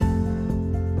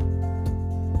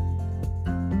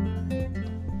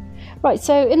Right,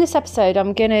 so in this episode,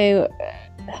 I'm gonna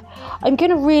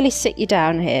really sit you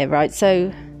down here, right?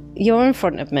 So you're in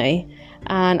front of me,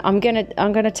 and I'm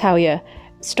gonna tell you,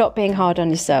 stop being hard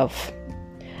on yourself.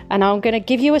 And I'm gonna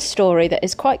give you a story that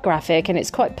is quite graphic and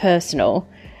it's quite personal.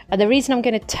 And the reason I'm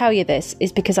gonna tell you this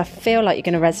is because I feel like you're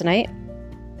gonna resonate.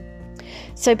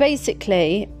 So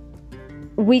basically,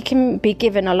 we can be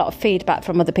given a lot of feedback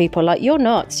from other people, like, you're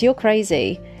nuts, you're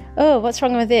crazy. Oh, what's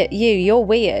wrong with it? You're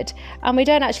weird. And we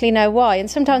don't actually know why.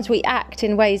 And sometimes we act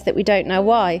in ways that we don't know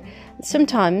why.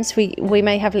 Sometimes we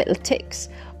may have little tics,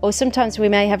 or sometimes we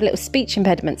may have little speech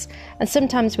impediments, and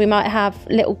sometimes we might have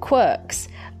little quirks.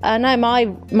 I know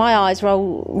my eyes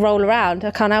roll around.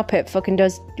 I can't help it. Fucking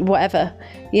does whatever,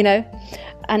 you know.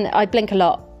 And I blink a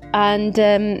lot. And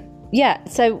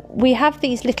so we have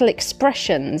these little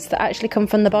expressions that actually come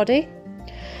from the body.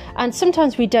 And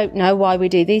sometimes we don't know why we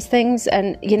do these things.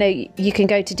 And, you know, you can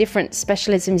go to different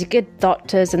specialisms, good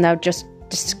doctors, and they'll just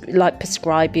like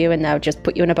prescribe you and they'll just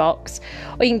put you in a box.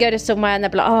 Or you can go to somewhere and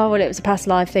they'll be like, oh, well, it was a past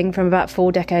life thing from about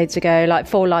 4 decades ago, like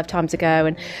 4 lifetimes ago.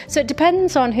 And so it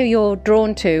depends on who you're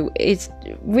drawn to. Is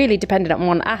really dependent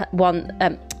on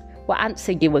what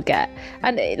answer you will get.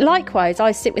 And likewise,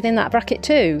 I sit within that bracket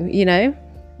too, you know.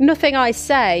 Nothing I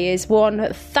say is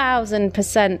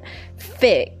 1000%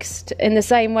 fixed in the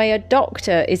same way a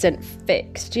doctor isn't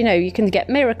fixed. You know, you can get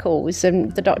miracles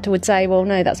and the doctor would say, well,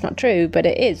 no, that's not true, but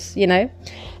it is, you know.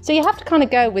 So you have to kind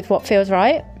of go with what feels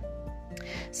right.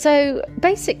 So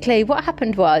basically what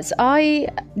happened was I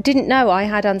didn't know I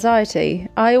had anxiety.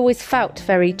 I always felt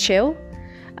very chill,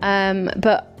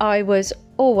 but I was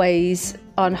always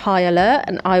on high alert,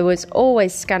 and I was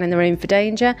always scanning the room for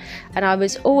danger, and I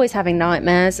was always having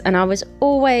nightmares, and I was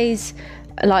always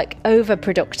like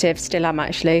overproductive. Still am,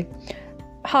 actually.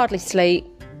 Hardly sleep,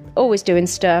 always doing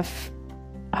stuff,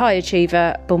 high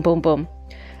achiever, boom boom boom.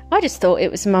 I just thought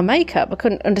it was my makeup. I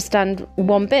couldn't understand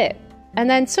one bit. And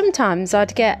then sometimes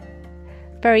I'd get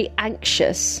very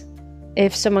anxious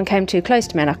if someone came too close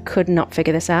to me, and I could not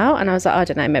figure this out. And I was like, I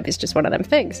don't know, maybe it's just one of them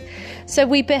things. So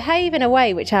we behave in a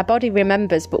way which our body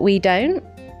remembers, but we don't.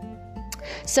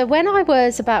 So when I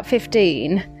was about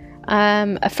 15,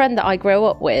 a friend that I grew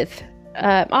up with,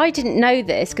 I didn't know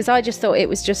this because I just thought it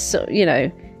was just, you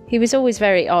know, he was always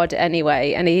very odd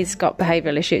anyway, and he's got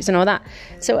behavioural issues and all that.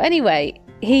 So anyway,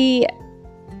 I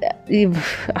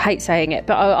hate saying it,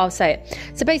 but I'll say it.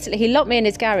 So basically, he locked me in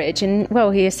his garage and, well,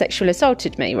 he sexually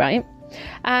assaulted me, right?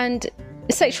 And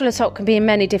sexual assault can be in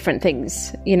many different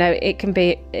things. You know, it can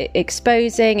be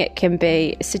exposing, it can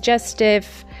be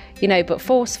suggestive, you know, but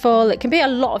forceful. It can be a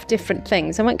lot of different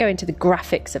things. I won't go into the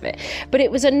graphics of it, but it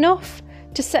was enough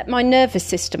to set my nervous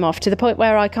system off to the point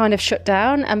where I kind of shut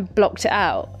down and blocked it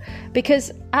out.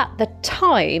 Because at the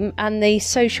time and the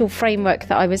social framework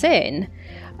that I was in,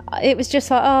 it was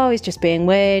just like, oh, he's just being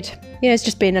weird. You know, he's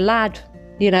just being a lad,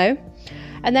 you know.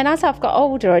 And then as I've got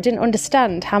older, I didn't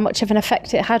understand how much of an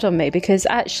effect it had on me, because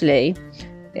actually,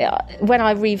 when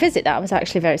I revisit that, I was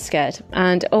actually very scared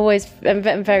and always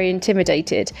very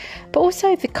intimidated. But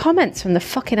also the comments from the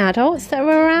fucking adults that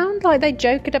were around, like they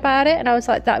joked about it, and I was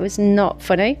like, that was not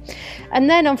funny. And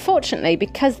then unfortunately,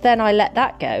 because then I let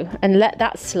that go and let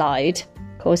that slide,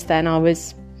 of course, then I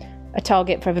was a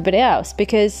target for everybody else,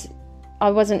 because I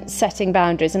wasn't setting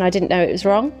boundaries and I didn't know it was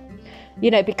wrong. You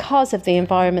know, because of the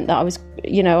environment that I was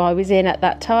in at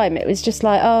that time, it was just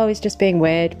like, oh, he's just being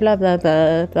weird, blah, blah,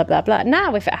 blah, blah, blah, blah.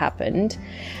 Now, if it happened,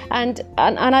 and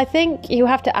I think you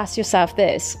have to ask yourself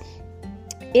this,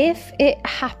 if it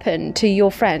happened to your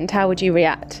friend, how would you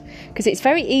react? Because it's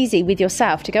very easy with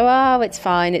yourself to go, oh, it's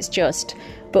fine, it's just,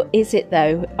 but is it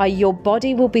though? Your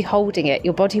body will be holding it.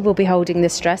 Your body will be holding the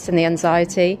stress and the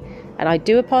anxiety. And I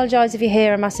do apologise if you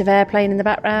hear a massive airplane in the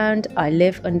background. I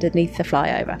live underneath the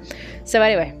flyover. So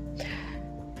anyway,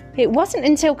 it wasn't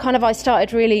until kind of I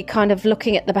started really kind of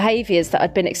looking at the behaviours that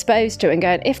I'd been exposed to and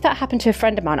going, if that happened to a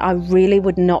friend of mine, I really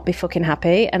would not be fucking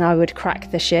happy, and I would crack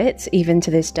the shit even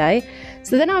to this day.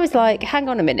 So then I was like, hang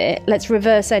on a minute, let's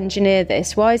reverse engineer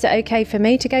this. Why is it okay for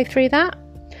me to go through that?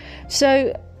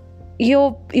 So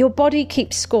your body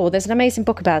keeps score. There's an amazing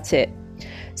book about it.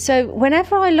 So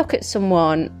whenever I look at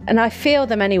someone, and I feel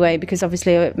them anyway, because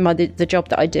obviously the job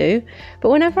that I do, but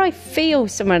whenever I feel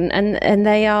someone and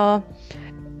they are,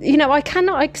 you know, I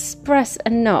cannot express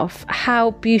enough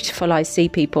how beautiful I see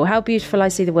people, how beautiful I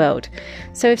see the world.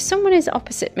 So if someone is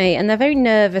opposite me and they're very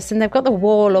nervous and they've got the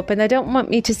wall up and they don't want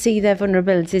me to see their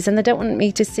vulnerabilities and they don't want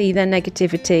me to see their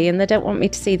negativity and they don't want me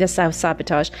to see their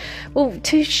self-sabotage, well,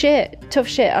 tough shit,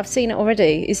 I've seen it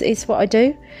already, is what I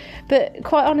do. But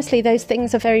quite honestly, those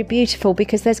things are very beautiful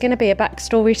because there's going to be a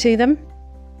backstory to them.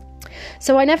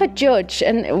 So I never judge,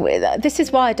 and this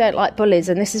is why I don't like bullies,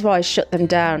 and this is why I shut them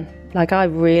down. Like I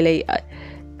really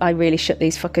shut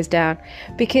these fuckers down,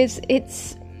 because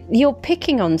you're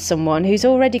picking on someone who's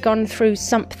already gone through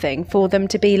something for them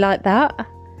to be like that.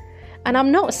 And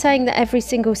I'm not saying that every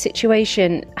single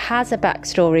situation has a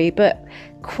backstory, but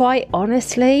quite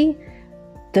honestly,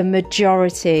 the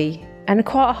majority, and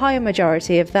quite a high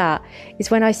majority of that,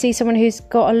 is when I see someone who's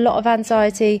got a lot of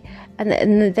anxiety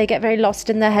and they get very lost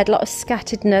in their head, a lot of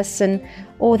scatteredness and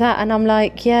all that. And I'm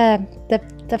like, yeah,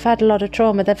 they've had a lot of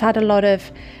trauma. They've had a lot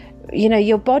of,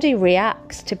 your body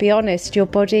reacts, to be honest. Your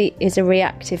body is a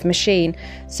reactive machine.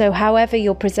 So however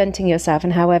you're presenting yourself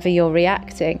and however you're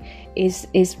reacting is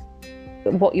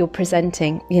what you're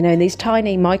presenting, these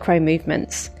tiny micro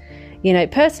movements.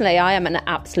 Personally, I am an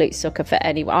absolute sucker for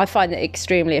anyone. I find it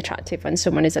extremely attractive when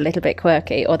someone is a little bit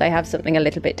quirky or they have something a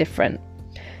little bit different.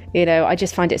 I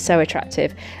just find it so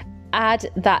attractive. Add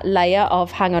that layer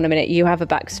of, hang on a minute, you have a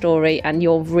backstory and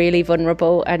you're really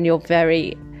vulnerable and you're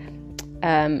very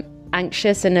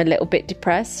anxious and a little bit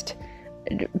depressed.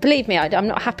 Believe me, I'm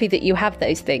not happy that you have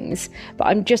those things, but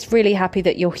I'm just really happy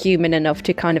that you're human enough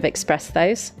to kind of express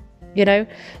those,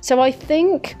 So I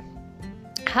think,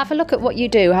 have a look at what you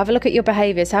do, have a look at your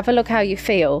behaviours, have a look how you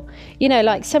feel.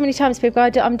 Like so many times people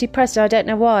go, I'm depressed, I don't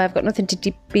know why, I've got nothing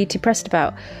to be depressed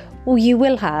about. Well, you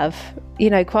will have,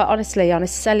 quite honestly, on a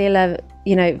cellular,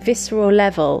 visceral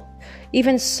level,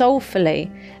 even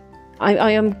soulfully.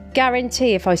 I am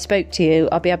guarantee if I spoke to you,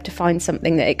 I'll be able to find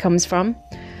something that it comes from.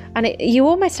 And you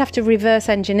almost have to reverse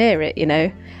engineer it,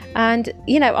 And,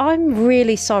 I'm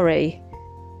really sorry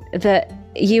that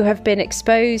you have been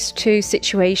exposed to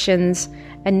situations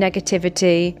and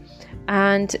negativity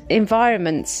and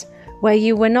environments where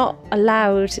you were not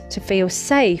allowed to feel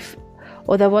safe,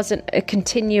 or there wasn't a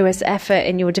continuous effort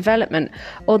in your development,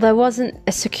 or there wasn't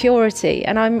a security.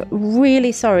 And I'm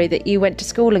really sorry that you went to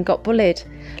school and got bullied.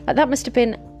 Like, that must have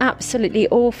been absolutely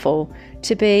awful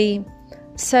to be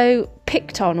so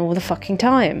picked on all the fucking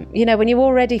time, when you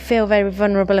already feel very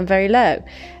vulnerable and very low.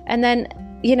 And then,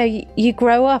 you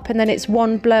grow up and then it's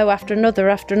one blow after another,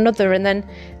 and then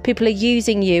people are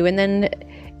using you. And then,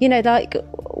 like,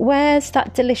 where's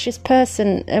that delicious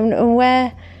person? And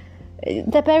where...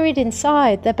 They're buried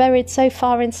inside. They're buried so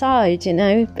far inside,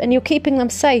 and you're keeping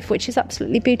them safe, which is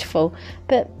absolutely beautiful.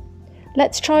 But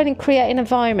let's try and create an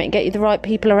environment and get you the right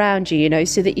people around you,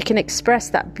 so that you can express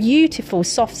that beautiful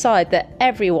soft side that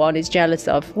everyone is jealous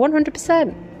of,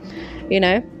 100%,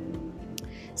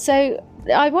 So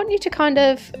I want you to kind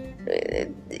of,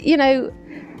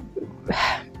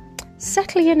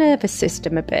 settle your nervous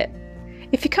system a bit.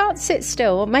 If you can't sit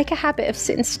still, make a habit of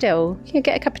sitting still. You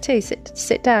get a cup of tea,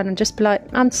 sit down and just be like,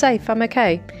 I'm safe, I'm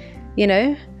okay,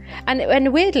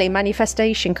 And weirdly,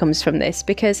 manifestation comes from this,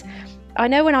 because I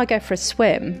know when I go for a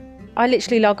swim, I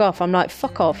literally log off. I'm like,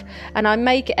 fuck off. And I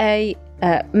make a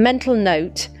mental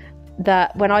note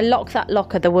that when I lock that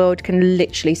locker, the world can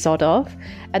literally sod off.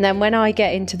 And then when I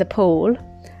get into the pool,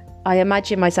 I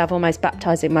imagine myself almost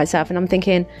baptizing myself. And I'm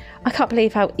thinking, I can't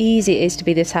believe how easy it is to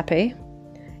be this happy.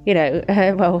 Someone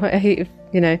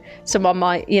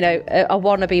might, a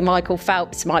wannabe Michael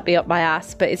Phelps might be up my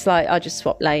ass, but it's like, I just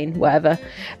swap lane, whatever.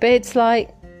 But it's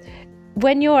like,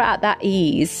 when you're at that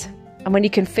ease, and when you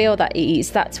can feel that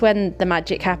ease, that's when the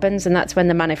magic happens, and that's when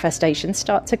the manifestations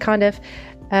start to kind of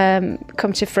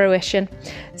come to fruition.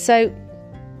 So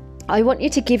I want you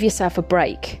to give yourself a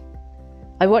break.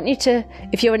 I want you to,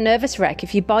 if you're a nervous wreck,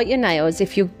 if you bite your nails,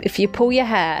 if you pull your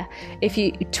hair, if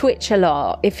you twitch a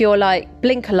lot, if you're like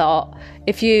blink a lot,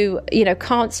 if you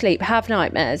can't sleep, have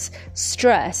nightmares,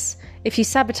 stress, if you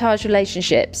sabotage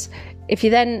relationships, if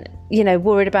you then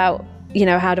worried about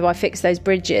how do I fix those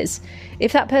bridges,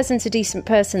 if that person's a decent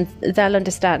person, they'll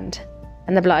understand,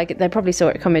 and they'll be like, they probably saw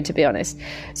it coming, to be honest.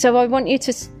 So I want you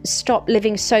to stop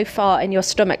living so far in your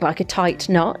stomach like a tight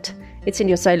knot. It's in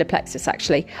your solar plexus,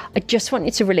 actually. I just want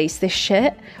you to release this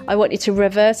shit. I want you to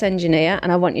reverse engineer,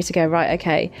 and I want you to go, right,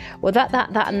 okay, well, that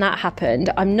and that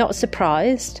happened. I'm not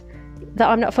surprised that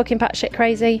I'm not fucking batshit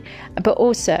crazy, but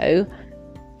also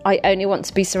I only want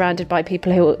to be surrounded by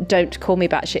people who don't call me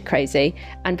batshit crazy,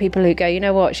 and people who go, you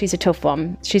know what, she's a tough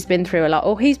one. She's been through a lot,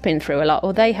 or he's been through a lot,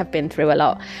 or they have been through a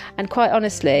lot. And quite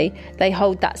honestly, they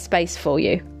hold that space for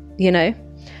you,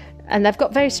 and they've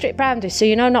got very strict boundaries, so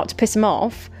not to piss them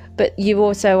off, but you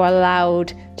also are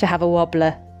allowed to have a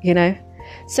wobbler,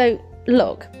 So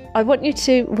look, I want you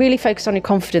to really focus on your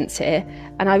confidence here,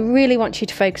 and I really want you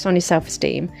to focus on your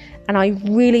self-esteem, and I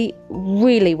really,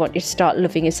 really want you to start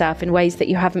loving yourself in ways that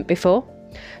you haven't before.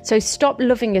 So stop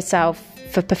loving yourself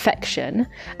for perfection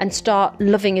and start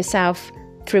loving yourself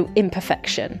through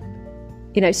imperfection.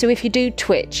 You know, so if you do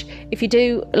twitch, if you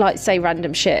do, like, say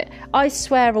random shit, I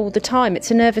swear all the time. It's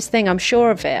a nervous thing. I'm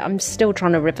sure of it. I'm still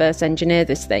trying to reverse engineer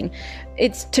this thing.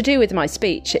 It's to do with my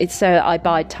speech. It's so I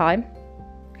bide time.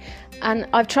 And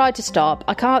I've tried to stop.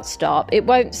 I can't stop. It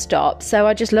won't stop. So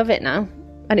I just love it now.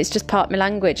 And it's just part of my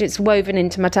language. It's woven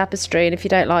into my tapestry. And if you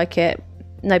don't like it,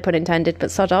 no pun intended,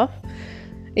 but sod off.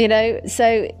 You know,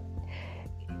 so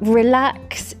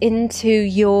relax into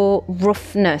your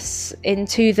roughness,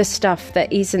 into the stuff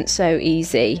that isn't so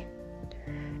easy.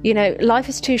 You know, life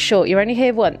is too short. You're only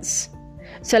here once.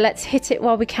 So let's hit it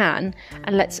while we can,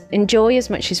 and let's enjoy as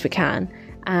much as we can,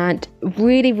 and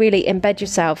really, really embed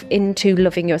yourself into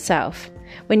loving yourself.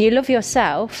 When you love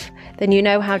yourself, then you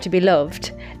know how to be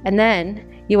loved, and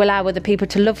then you allow other people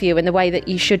to love you in the way that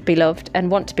you should be loved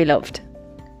and want to be loved.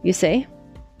 You see?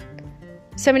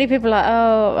 So many people are like,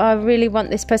 oh, I really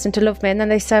want this person to love me, and then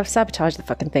they self-sabotage the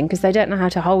fucking thing because they don't know how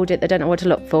to hold it, they don't know what to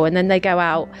look for, and then they go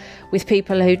out with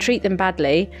people who treat them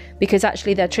badly because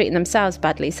actually they're treating themselves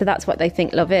badly, so that's what they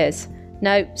think love is.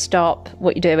 No, stop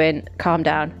what you're doing, calm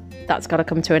down. That's got to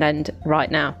come to an end right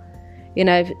now. You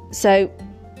know, so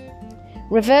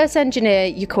reverse engineer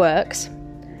your quirks.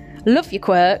 Love your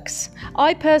quirks.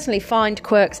 I personally find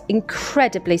quirks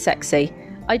incredibly sexy.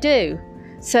 I do.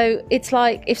 So it's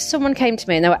like if someone came to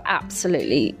me and they were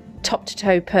absolutely top to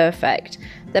toe perfect,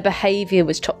 their behaviour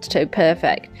was top to toe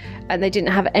perfect, and they didn't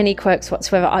have any quirks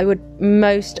whatsoever, I would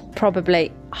most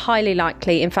probably, highly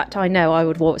likely, in fact I know I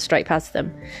would walk straight past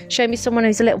them. Show me someone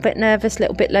who's a little bit nervous, a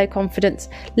little bit low confidence,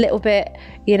 little bit,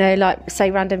 you know, like say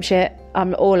random shit,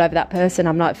 I'm all over that person.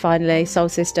 I'm like, finally, soul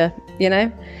sister, you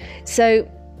know. So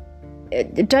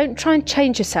don't try and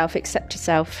change yourself, accept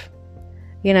yourself,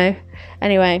 you know.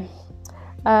 Anyway,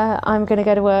 I'm going to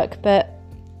go to work, but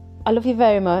I love you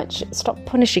very much. Stop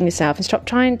punishing yourself and stop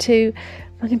trying to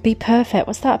fucking be perfect.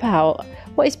 What's that about?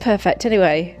 What is perfect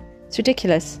anyway? It's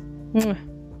ridiculous.